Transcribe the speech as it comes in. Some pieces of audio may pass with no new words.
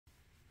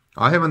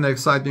I have an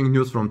exciting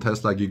news from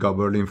Tesla Giga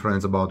Berlin,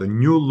 friends, about a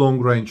new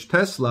long-range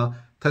Tesla.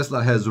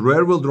 Tesla has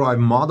rear-wheel drive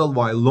Model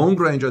Y long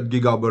range at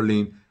Giga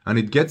Berlin, and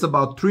it gets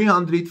about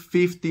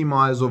 350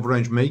 miles of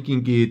range,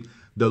 making it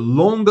the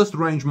longest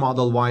range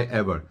Model Y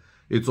ever.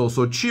 It's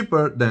also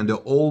cheaper than the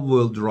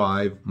all-wheel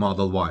drive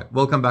Model Y.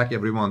 Welcome back,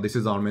 everyone. This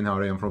is Armin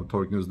Harayan from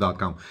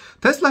TorqueNews.com.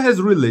 Tesla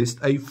has released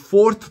a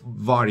fourth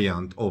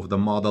variant of the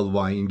Model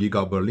Y in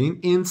Giga Berlin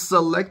in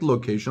select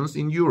locations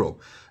in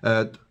Europe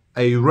at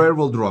a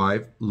rear-wheel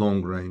drive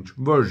long-range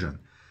version.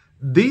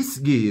 This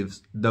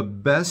gives the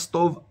best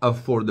of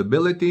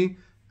affordability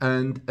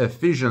and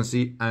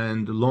efficiency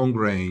and long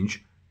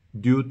range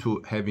due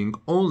to having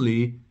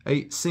only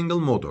a single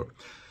motor.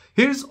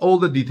 Here's all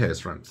the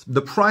details, friends.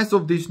 The price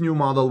of this new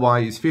Model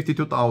Y is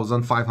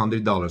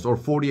 $52,500 or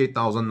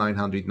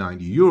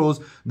 48,990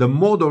 euros. The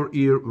motor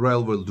is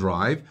rear-wheel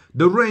drive.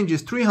 The range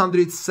is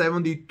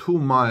 372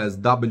 miles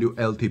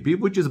WLTP,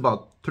 which is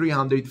about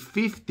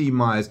 350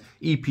 miles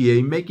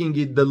EPA, making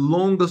it the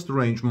longest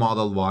range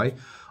Model Y.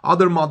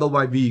 Other Model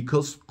Y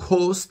vehicles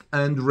cost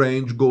and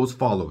range goes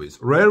follows.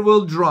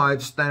 Rear-wheel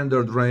drive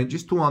standard range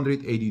is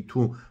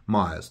 282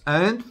 miles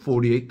and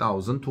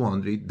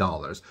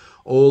 $48,200.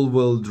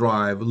 All-wheel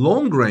drive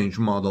long-range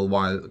Model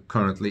Y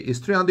currently is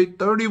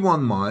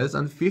 331 miles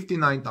and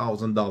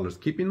 $59,000.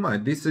 Keep in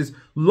mind, this is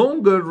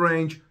longer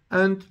range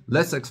and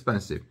less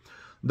expensive.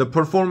 The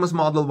performance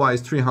Model Y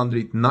is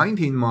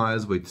 319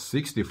 miles with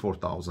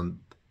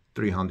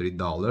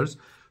 $64,300.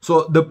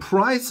 So the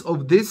price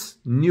of this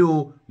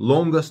new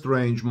longest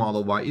range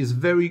Model Y is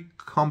very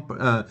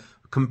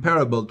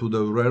comparable to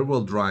the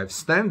rear-wheel drive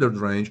standard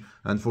range,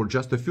 and for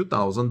just a few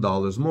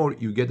 $1,000s more,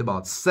 you get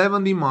about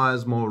 70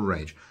 miles more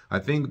range. I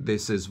think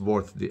this is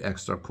worth the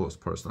extra cost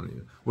personally.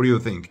 What do you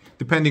think?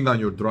 Depending on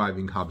your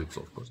driving habits,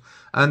 of course.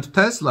 And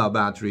Tesla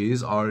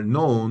batteries are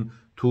known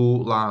to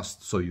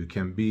last, so you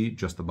can be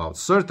just about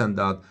certain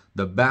that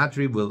the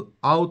battery will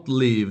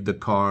outlive the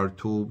car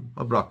to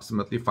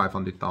approximately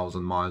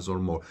 500,000 miles or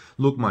more.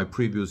 Look my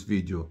previous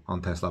video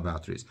on Tesla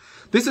batteries.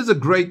 This is a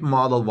great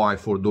Model Y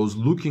for those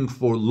looking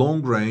for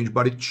long range,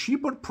 but a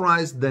cheaper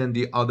price than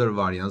the other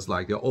variants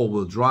like the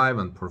all-wheel drive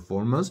and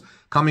performance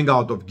coming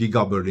out of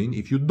Giga Berlin.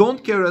 If you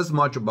don't care as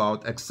much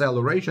about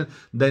acceleration,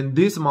 then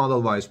this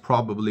Model Y is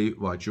probably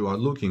what you are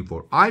looking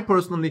for. I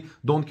personally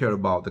don't care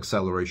about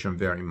acceleration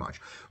very much.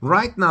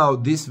 Right now,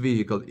 this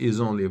vehicle is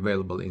only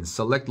available in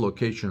select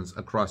locations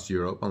across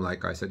Europe, and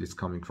like I said, it's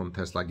coming from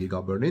Tesla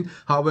Giga Berlin.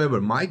 However,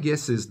 my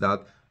guess is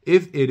that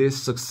if it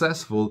is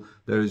successful,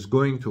 there is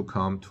going to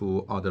come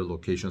to other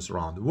locations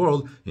around the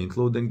world,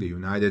 including the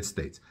United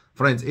States.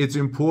 Friends, it's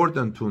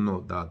important to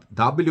note that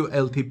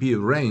WLTP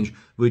range,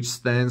 which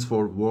stands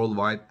for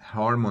Worldwide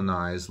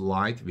Harmonized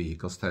Light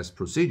Vehicles Test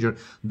Procedure,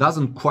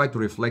 doesn't quite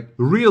reflect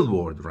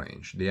real-world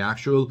range. The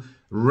actual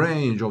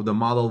range of the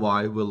Model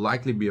Y will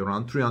likely be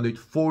around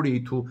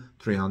 340 to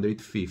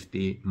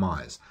 350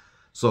 miles.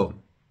 So,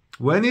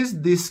 when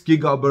is this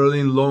Giga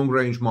Berlin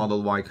long-range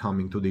Model Y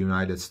coming to the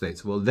United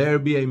States? Will there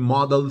be a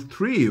Model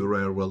 3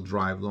 rear-wheel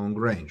drive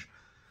long-range?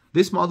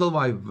 This Model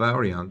Y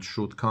variant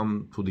should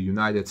come to the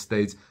United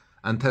States,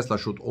 and Tesla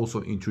should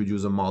also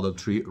introduce a Model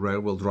 3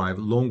 rear-wheel drive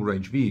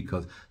long-range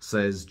vehicle,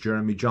 says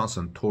Jeremy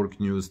Johnson, Torque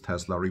News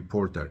Tesla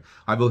reporter.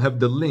 I will have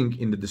the link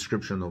in the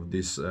description of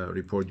this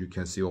report. You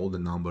can see all the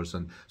numbers,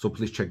 and so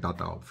please check that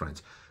out,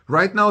 friends.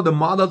 Right now, the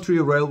Model 3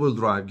 rear-wheel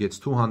drive gets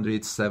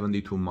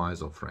 272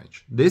 miles of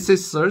range. This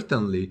is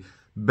certainly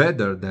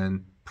better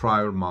than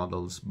prior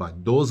models,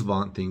 but those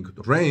wanting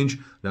range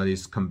that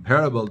is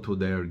comparable to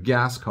their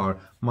gas car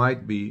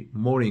might be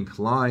more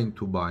inclined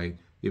to buy it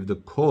if the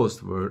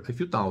cost were a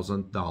few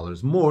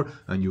 $1,000s more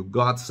and you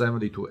got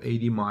 70 to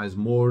 80 miles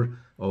more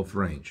of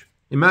range.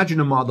 Imagine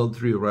a Model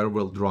 3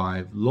 rear-wheel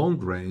drive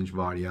long-range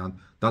variant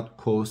that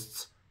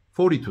costs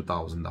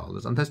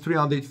 $42,000 and has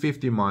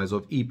 350 miles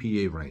of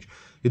EPA range.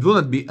 It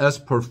wouldn't be as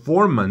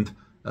performant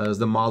as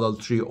the Model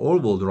 3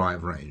 all-wheel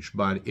drive range,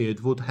 but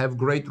it would have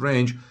great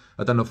range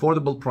at an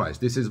affordable price.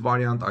 This is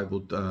variant I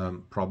would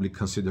probably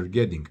consider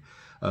getting.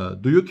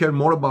 Do you care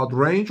more about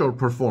range or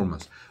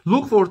performance?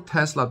 Look for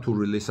Tesla to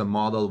release a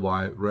Model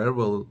Y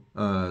rear-wheel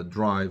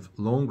drive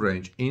long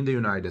range in the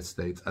United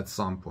States at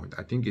some point.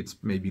 I think it's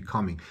maybe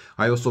coming.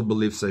 I also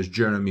believe, says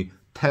Jeremy,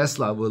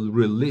 Tesla will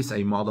release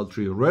a Model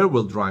 3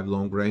 rear-wheel drive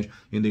long range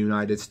in the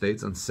United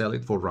States and sell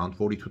it for around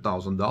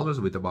 $42,000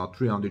 with about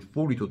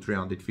 340 to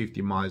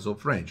 350 miles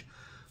of range.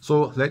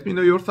 So let me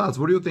know your thoughts.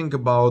 What do you think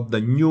about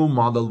the new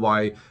Model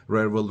Y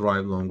rear-wheel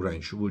drive long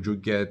range? Would you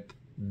get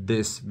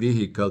this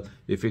vehicle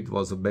if it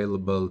was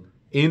available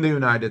in the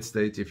United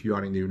States, if you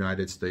are in the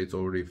United States,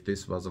 or if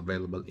this was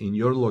available in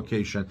your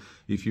location,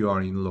 if you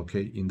are in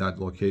that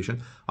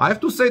location? I have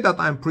to say that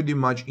I'm pretty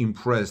much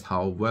impressed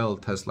how well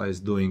Tesla is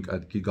doing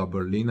at Giga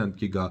Berlin and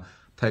Giga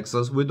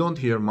Texas. We don't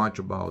hear much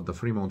about the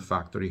Fremont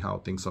factory, how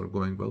things are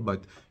going well,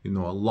 but you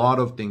know, a lot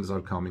of things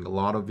are coming. A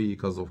lot of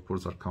vehicles, of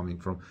course, are coming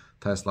from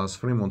Tesla's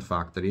Fremont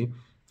factory.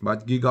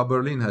 But Giga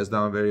Berlin has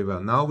done very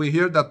well. Now we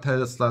hear that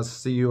Tesla's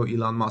CEO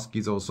Elon Musk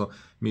is also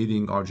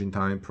meeting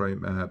Argentine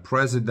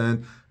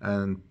president,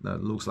 and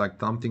looks like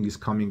something is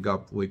coming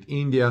up with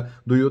India.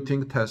 Do you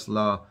think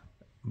Tesla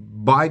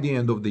by the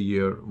end of the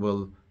year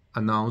will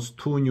announce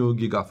 2 new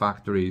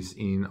gigafactories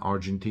in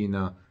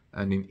Argentina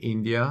and in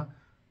India?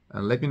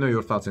 And let me know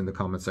your thoughts in the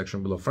comment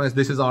section below. Friends,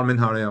 this is Armin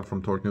Harayan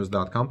from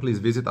torquenews.com. Please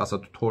visit us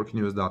at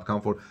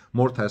torquenews.com for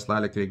more Tesla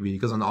electric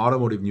vehicles and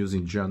automotive news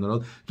in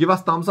general. Give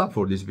us thumbs up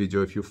for this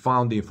video if you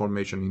found the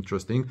information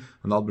interesting,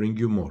 and I'll bring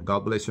you more.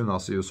 God bless you, and I'll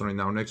see you soon in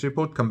our next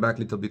report. Come back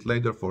a little bit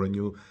later for a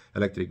new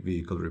electric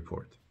vehicle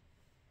report.